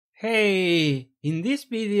Hey, in this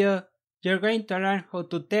video, you're going to learn how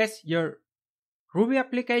to test your Ruby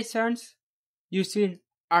applications using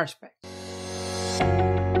RSpec.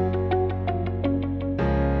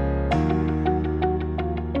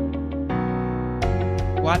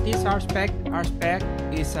 What is RSpec?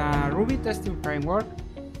 RSpec is a Ruby testing framework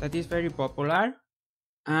that is very popular,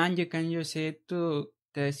 and you can use it to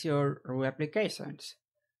test your Ruby applications.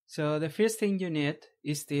 So the first thing you need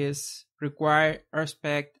is this require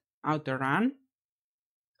RSpec auto-run.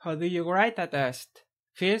 How do you write a test?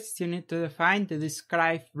 First, you need to define the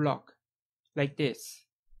describe block, like this.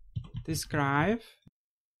 Describe,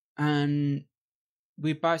 and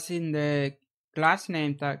we pass in the class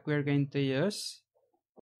name that we're going to use.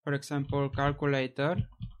 For example, calculator.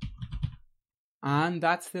 And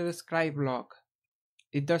that's the describe block.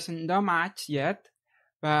 It doesn't do much yet,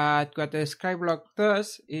 but what the describe block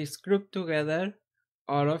does is group together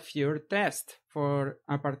all of your tests for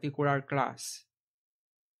a particular class.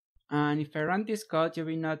 And if I run this code, you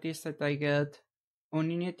will notice that I get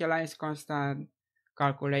uninitialized constant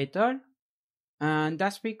calculator, and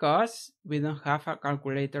that's because we don't have a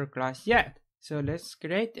calculator class yet. So let's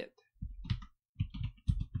create it.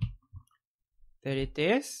 There it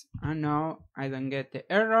is, and now I don't get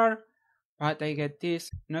the error, but I get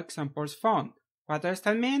this no examples found. What does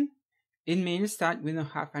that mean? It means that we don't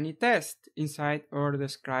have any test inside our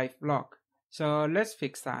describe block. So let's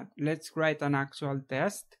fix that. Let's write an actual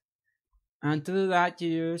test. And to do that, you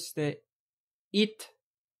use the it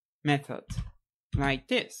method, like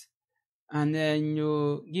this. And then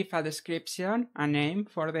you give a description, a name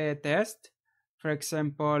for the test. For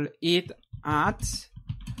example, it adds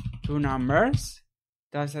two numbers.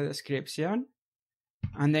 That's a description.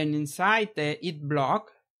 And then inside the it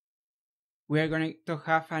block, we're going to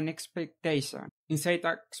have an expectation. Inside the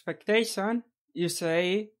expectation, you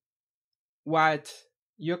say what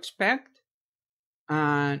you expect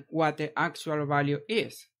and what the actual value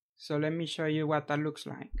is. So let me show you what that looks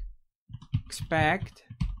like. Expect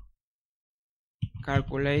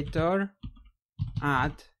calculator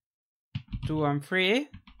add 2 and 3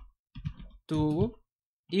 to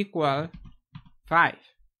equal 5,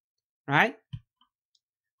 right?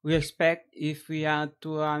 We expect if we add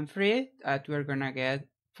 2 and 3 that we're gonna get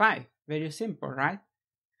 5. Very simple, right?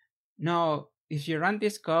 Now, if you run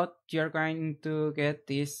this code, you're going to get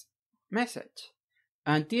this message.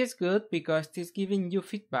 And this is good because this is giving you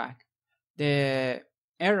feedback. The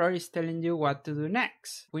error is telling you what to do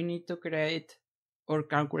next. We need to create our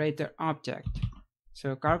calculator object.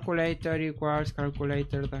 So calculator equals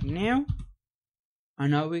calculator.new.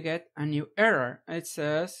 And now we get a new error. It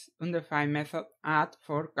says undefined method add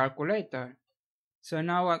for calculator. So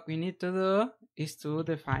now what we need to do is to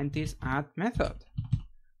define this add method.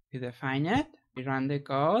 We define it, we run the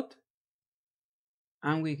code,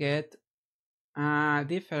 and we get a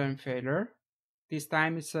different failure. This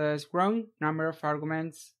time it says wrong number of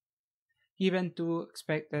arguments given to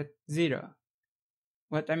expected 0.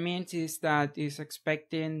 What that means is that it's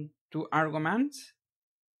expecting 2 arguments.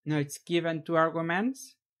 No, it's given 2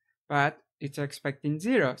 arguments, but it's expecting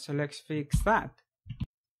 0. So let's fix that.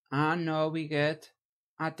 And now we get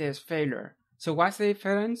a test failure. So what's the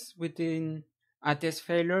difference between a test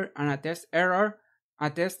failure and a test error? A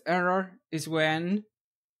test error is when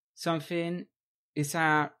something is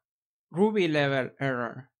a Ruby level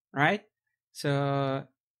error, right? So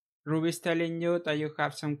Ruby is telling you that you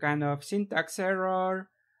have some kind of syntax error,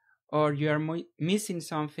 or you are missing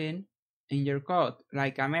something in your code,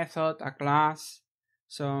 like a method, a class,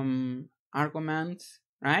 some arguments,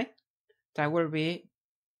 right? That will be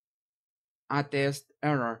a test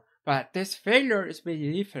error. But test failure is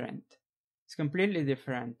very different. It's completely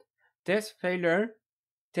different. Test failure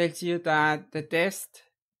tells you that the test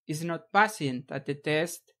is not passing, that the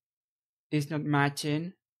test is not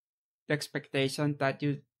matching the expectation that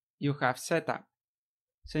you have set up.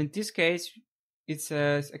 So in this case, it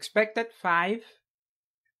says expected 5,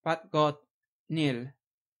 but got nil.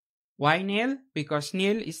 Why nil? Because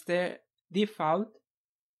nil is the default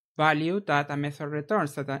value that a method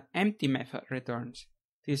returns, that an empty method returns.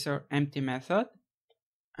 This is our empty method.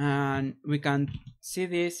 And we can see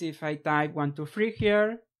this if I type 1, 2, 3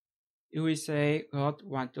 here. It will say got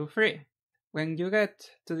 1, 2, 3. When you get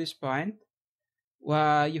to this point,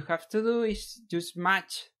 what you have to do is just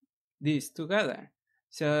match these together.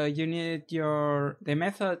 So you need the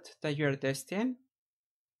method that you're testing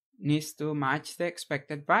needs to match the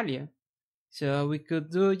expected value. So we could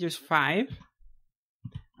do just 5.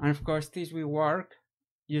 And of course this will work.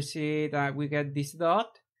 You see that we get this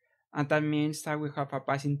dot, and that means that we have a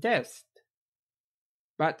passing test.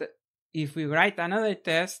 But if we write another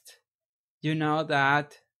test, you know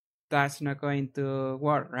that that's not going to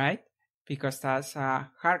work, right? Because that's a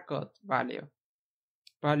hardcode value.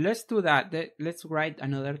 But let's do that. Let's write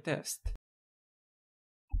another test.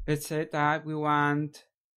 Let's say that we want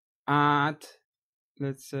add,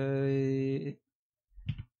 let's say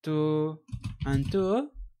 2 and 2,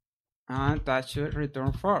 and that should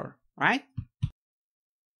return 4, right?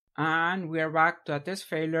 And we are back to a test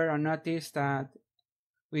failure, and notice that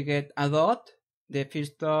we get a dot. The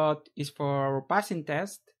first dot is for passing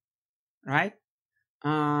test, right?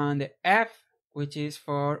 And the F, which is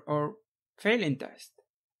for our failing test.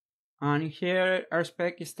 And here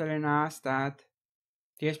RSpec is telling us that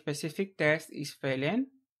the specific test is failing,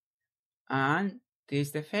 and this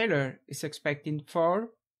is the failure. It's expecting 4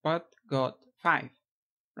 but got 5,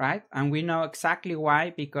 right? And we know exactly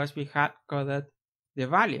why, because we had coded the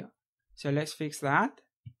value. So let's fix that.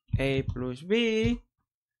 A plus B,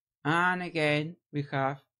 and again we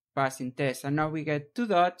have passing test, and now we get 2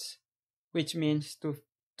 dots, which means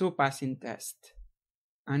two passing tests.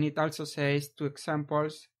 And it also says 2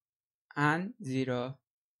 examples and 0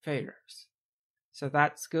 failures. So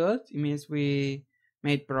that's good. It means we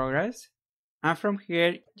made progress. And from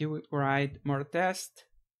here, you would write more tests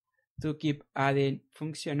to keep adding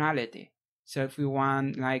functionality. So if we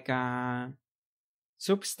want like a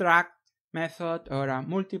subtract method or a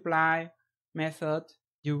multiply method,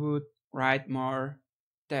 you would write more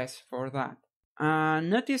tests for that.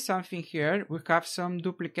 Notice something here. We have some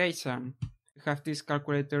duplication. We have this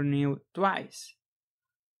calculator new twice.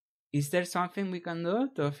 Is there something we can do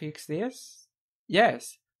to fix this?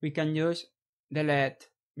 Yes, we can use the let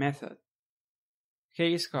method. Here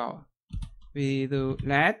is how. We do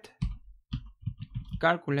let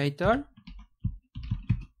calculator,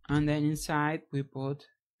 and then inside we put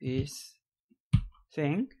this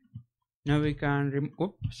thing. Now we can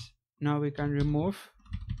remove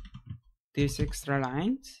these extra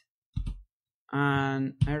lines,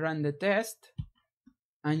 and I run the test,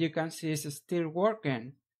 and you can see it's still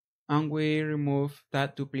working, and we remove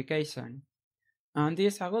that duplication. And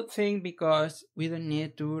this is a good thing because we don't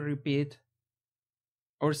need to repeat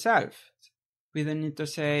ourselves. We don't need to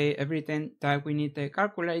say every time that we need a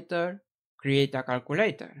calculator, create a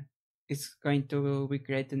calculator. It's going to be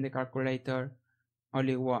creating the calculator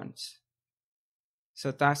only once.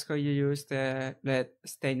 So that's how you use the let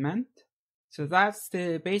statement. So that's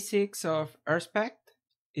the basics of RSpec.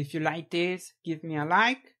 If you like this, give me a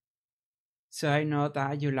like, so I know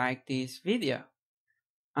that you like this video.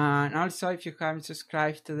 And also, if you haven't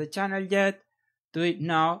subscribed to the channel yet, do it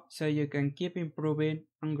now so you can keep improving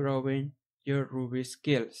and growing your Ruby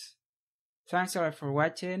skills. Thanks a lot for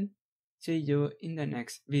watching. See you in the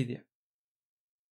next video.